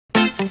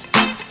Welcome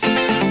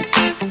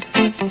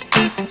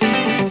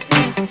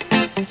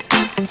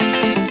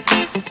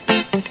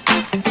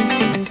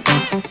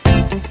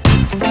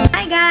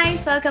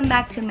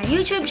back to my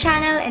YouTube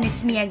channel, and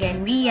it's me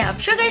again, Rhea of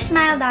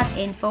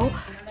sugarsmile.info.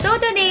 So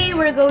today,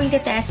 we're going to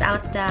test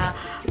out the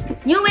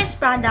newest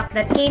product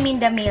that came in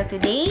the mail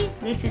today.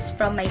 This is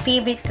from my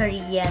favorite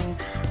Korean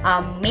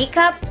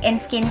makeup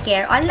and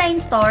skincare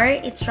online store.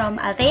 It's from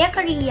Althea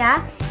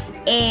Korea,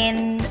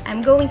 and I'm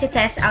going to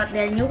test out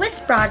their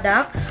newest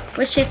product,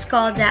 which is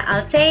called the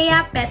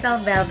Althea Petal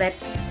Velvet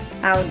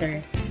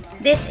Powder.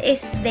 This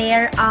is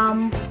their,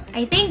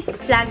 I think,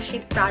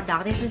 flagship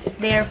product. This is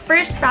their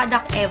first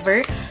product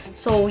ever.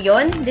 So,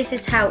 yon, this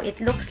is how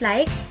it looks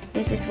like.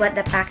 This is what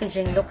the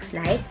packaging looks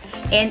like.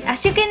 And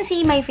as you can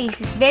see, my face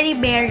is very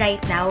bare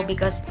right now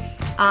because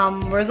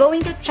we're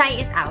going to try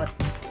it out.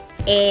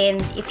 And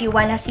if you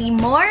wanna see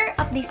more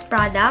of this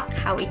product,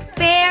 how it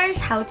fares,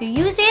 how to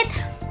use it,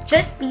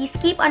 just please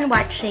keep on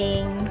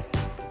watching.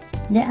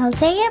 The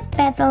Althea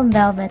Petal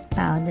Velvet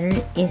Powder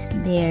is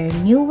their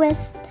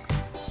newest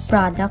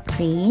product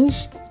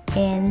range,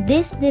 and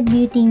this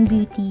Debuting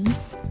Beauty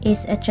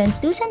is a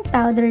translucent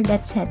powder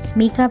that sets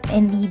makeup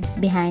and leaves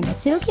behind a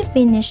silky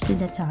finish to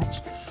the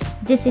touch.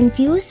 It is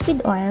infused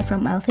with oil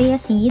from Althea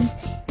seeds,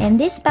 and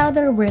this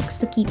powder works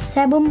to keep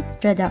sebum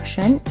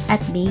production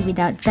at bay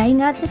without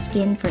drying out the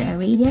skin for a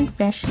radiant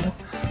fresh look,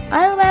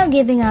 all while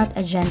giving out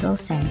a gentle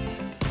scent.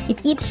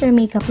 It keeps your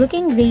makeup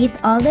looking great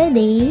all the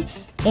day,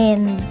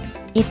 and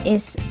it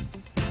is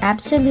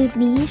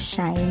absolutely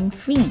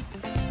shine-free.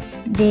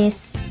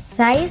 This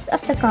size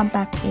of the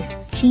compact is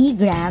 3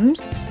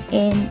 grams,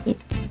 and it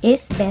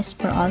is best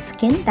for all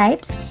skin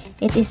types.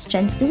 It is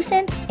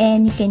translucent,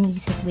 and you can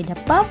use it with a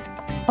puff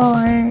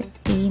or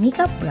a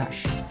makeup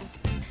brush.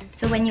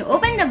 So when you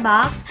open the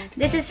box,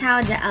 this is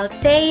how the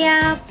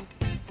Althea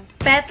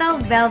Petal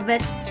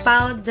Velvet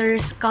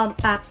Powder's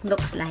compact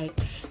looks like.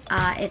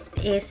 It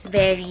is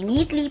very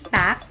neatly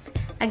packed.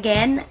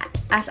 Again,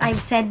 as I've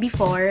said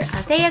before,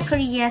 Althea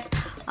Korea's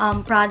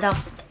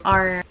products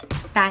are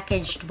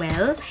packaged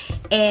well,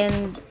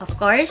 and of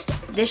course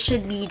this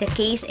should be the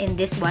case in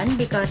this one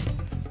because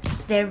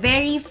it's their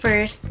very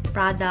first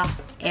product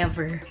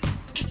ever.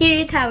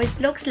 Here is how it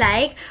looks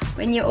like.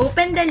 When you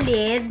open the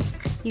lid,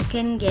 you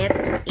can get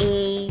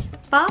a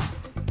puff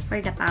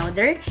for the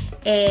powder,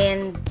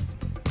 and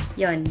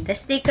yon, the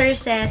sticker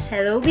says,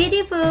 "Hello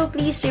beautiful,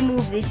 please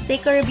remove this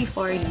sticker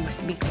before use,"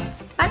 because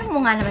paano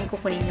mo nga naman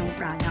kukunin yung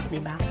product,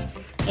 diba?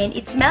 And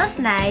it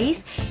smells nice.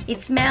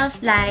 It smells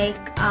like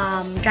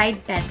dried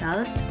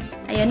petals.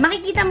 Ayun,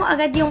 makikita mo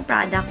agad yung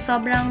product.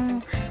 Sobrang,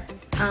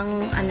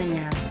 ano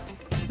niya,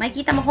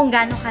 makikita mo kung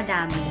gaano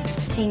kadami.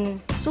 Kasi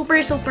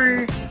super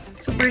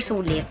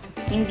sulit.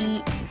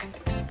 Hindi,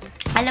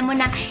 alam mo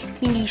na,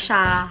 hindi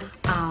siya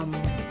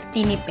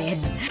tinipid.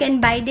 You can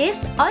buy this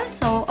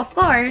also, of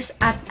course,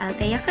 at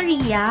Althea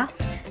Korea.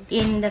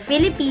 In the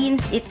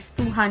Philippines, it's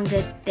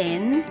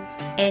 210.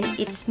 And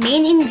its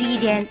main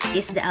ingredient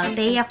is the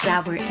Althea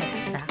flower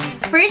extract.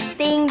 First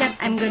thing that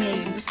I'm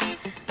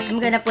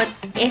gonna put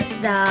is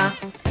the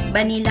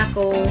Vanilla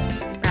Co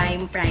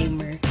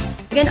Primer.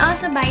 You can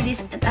also buy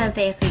this at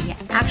Althea Korea.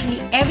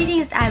 Actually,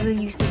 everything that I will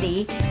use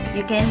today,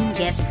 you can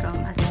get from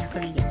Althea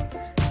Korea.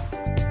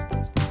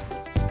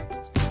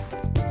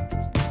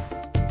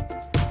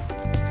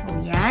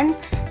 So, yan.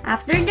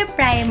 After the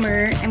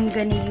primer, I'm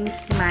gonna use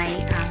my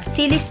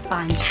silly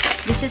sponge.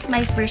 This is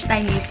my first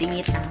time using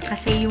it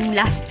kasi yung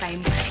last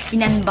time,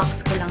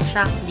 in-unbox ko lang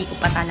siya. Hindi ko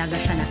pa talaga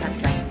siya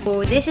natatry.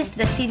 So, this is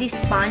the silly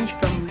sponge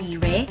from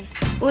Rire.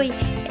 Uy,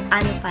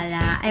 ano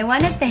pala, I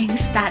wanna thank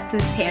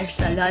Status Hair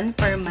Salon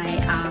for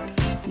my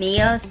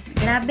nails.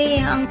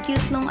 Grabe, ang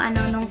cute nung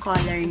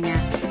color niya.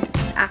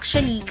 It's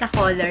actually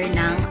ka-color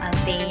ng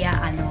Althea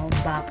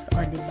box.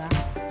 O, diba?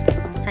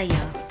 Ang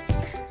saya.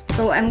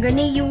 So, I'm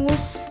gonna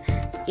use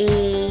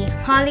a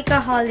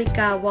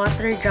Holika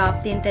Water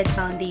Drop Tinted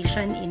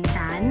Foundation in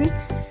Tan.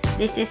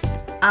 This is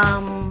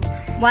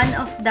one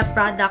of the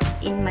products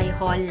in my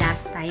haul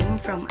last time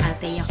from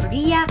Althea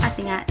Korea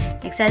kasi nga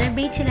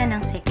nag-celebrate sila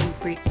ng second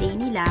birthday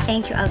nila.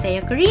 Thank you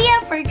Althea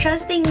Korea for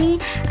trusting me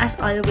as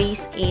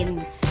always, and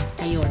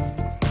ayun.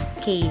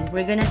 Okay,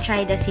 we're gonna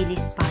try the silly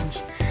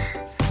sponge.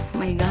 Oh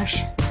my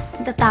gosh,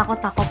 natatakot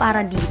ako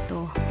para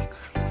dito.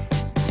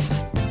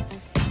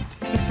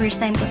 Kasi first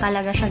time ko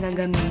talaga siya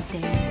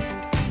gagamitin.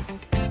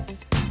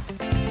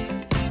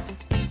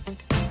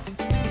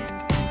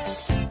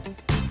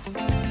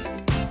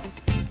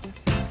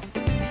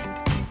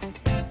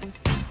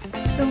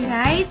 So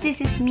guys,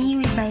 this is me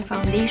with my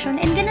foundation.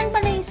 And ganun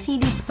pala yung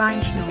silly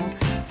sponge, no?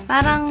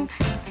 Parang,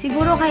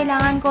 siguro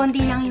kailangan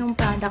konti lang yung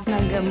product na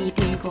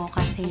gamitin ko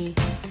kasi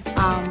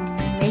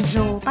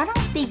medyo parang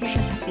sticky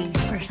siya sa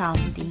face or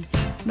something.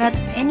 But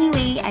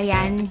anyway,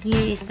 ayan,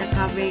 here is the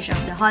coverage of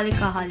the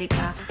Holika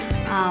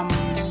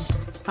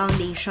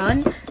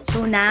foundation.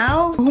 So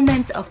now,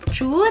 moment of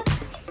truth.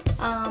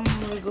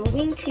 We're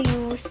going to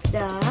use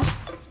the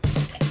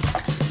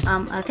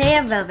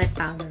Althea Velvet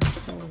Powder.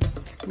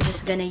 I'm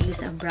just gonna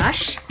use a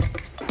brush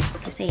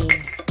kasi,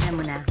 alam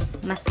mo na,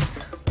 mas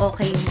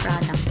okay yung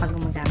product pag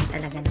gumagamit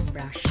talaga ng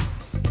brush.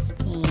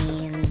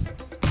 And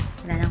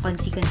wala nang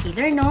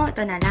concealer, no?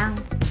 Ito na lang.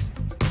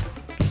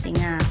 Kasi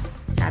nga,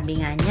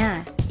 sabi nga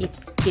niya, it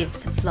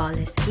gives a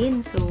flawless skin.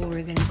 So,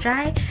 we're gonna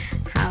try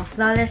how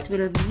flawless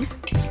will be.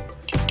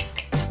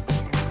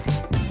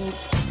 I think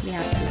we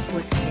have to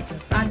put a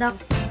little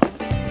product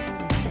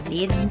in the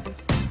lid.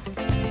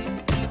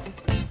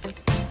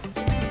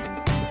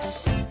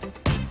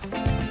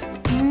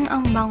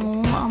 Ang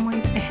bango,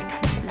 amoy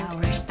petal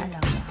flowers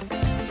talaga.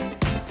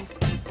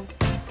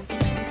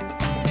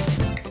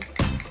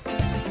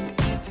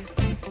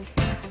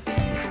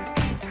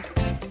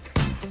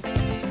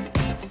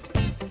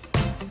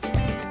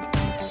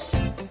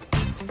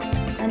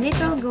 A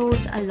little goes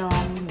a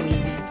long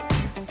way.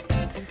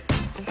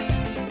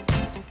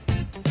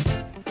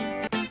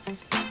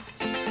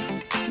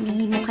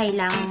 Hindi mo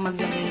kailangang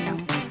maglagay ng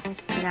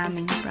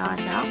maraming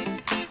product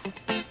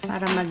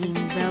para maging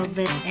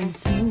velvet and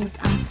smooth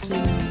ang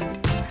skin mo.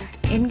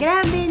 And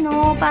grabe,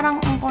 no?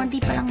 Parang ang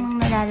konti pa lang nang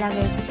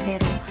nalalagay ko,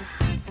 pero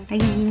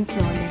nagiging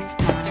flawless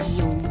na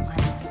yung,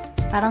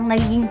 parang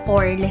nagiging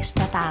poreless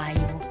na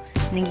tayo.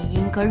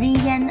 Nagiging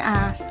Korean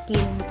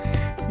skin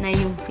na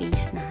yung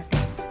face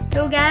natin.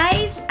 So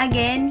guys,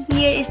 again,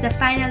 here is the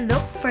final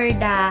look for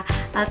the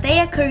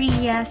Althea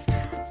Korea's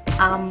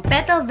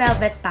Petal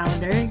Velvet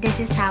Powder. This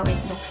is how it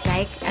looks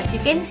like. As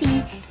you can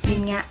see,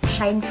 yun nga,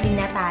 shine free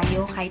na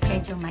tayo kahit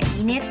medyo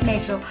mainit,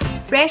 medyo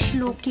fresh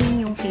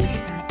looking yung face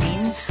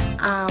natin.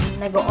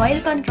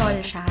 Nag-oil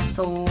control siya.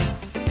 So,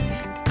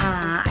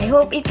 I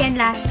hope it can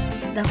last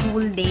the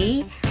whole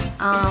day.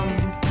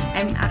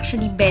 I'm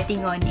actually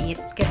betting on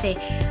it kasi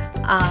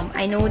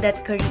I know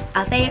that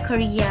Althea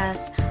Korea's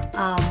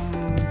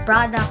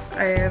products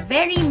are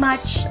very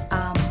much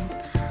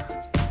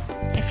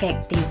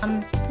effective.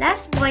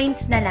 Last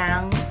points na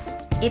lang,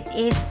 it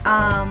is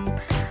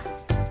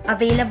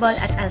available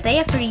at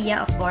Althea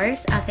Korea, of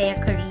course. Althea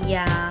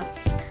Korea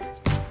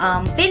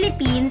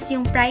Philippines,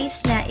 yung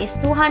price niya is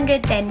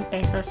 210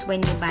 pesos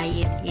when you buy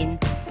it in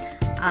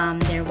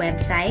their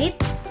website,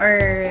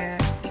 or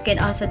you can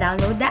also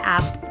download the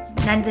app.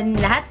 Nandun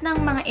lahat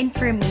ng mga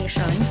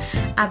information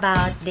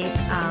about this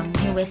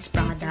newest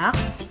product.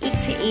 It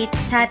creates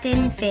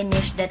satin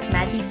finish that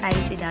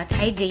mattifies without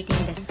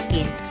hydrating the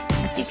skin.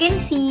 As you can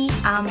see,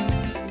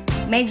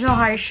 medyo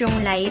harsh yung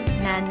light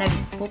na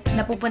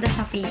napupunta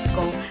sa face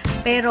ko,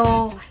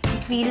 pero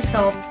it feels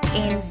soft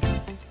and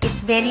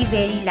it's very,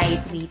 very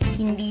lightweight.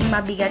 Hindi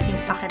mabigat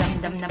yung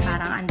pakiramdam na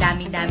parang ang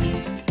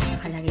dami-daming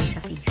nakalagay sa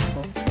face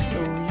ko. So,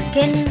 you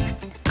can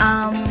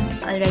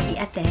already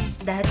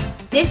attest that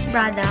this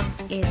product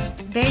is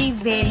very,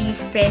 very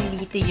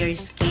friendly to your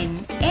skin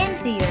and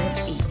to your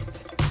face.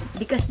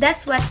 Because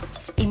that's what's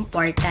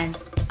important.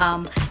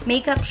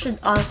 Makeup should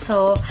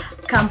also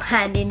come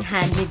hand in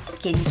hand with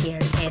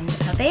skincare, and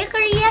Althea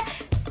Korea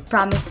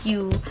promise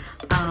you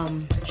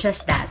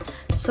just that.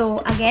 So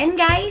again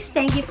guys,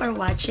 thank you for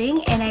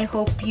watching, and I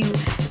hope you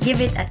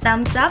give it a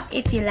thumbs up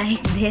if you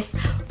like this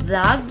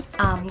vlog.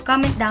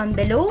 Comment down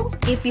below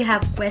if you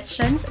have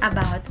questions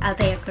about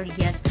Althea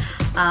Korea's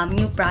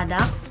new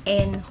product,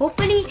 and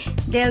hopefully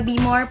there'll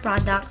be more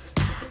products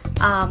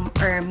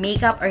or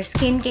makeup or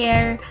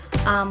skincare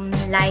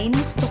lines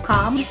to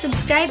come. Please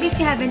subscribe if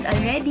you haven't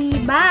already.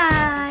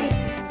 Bye!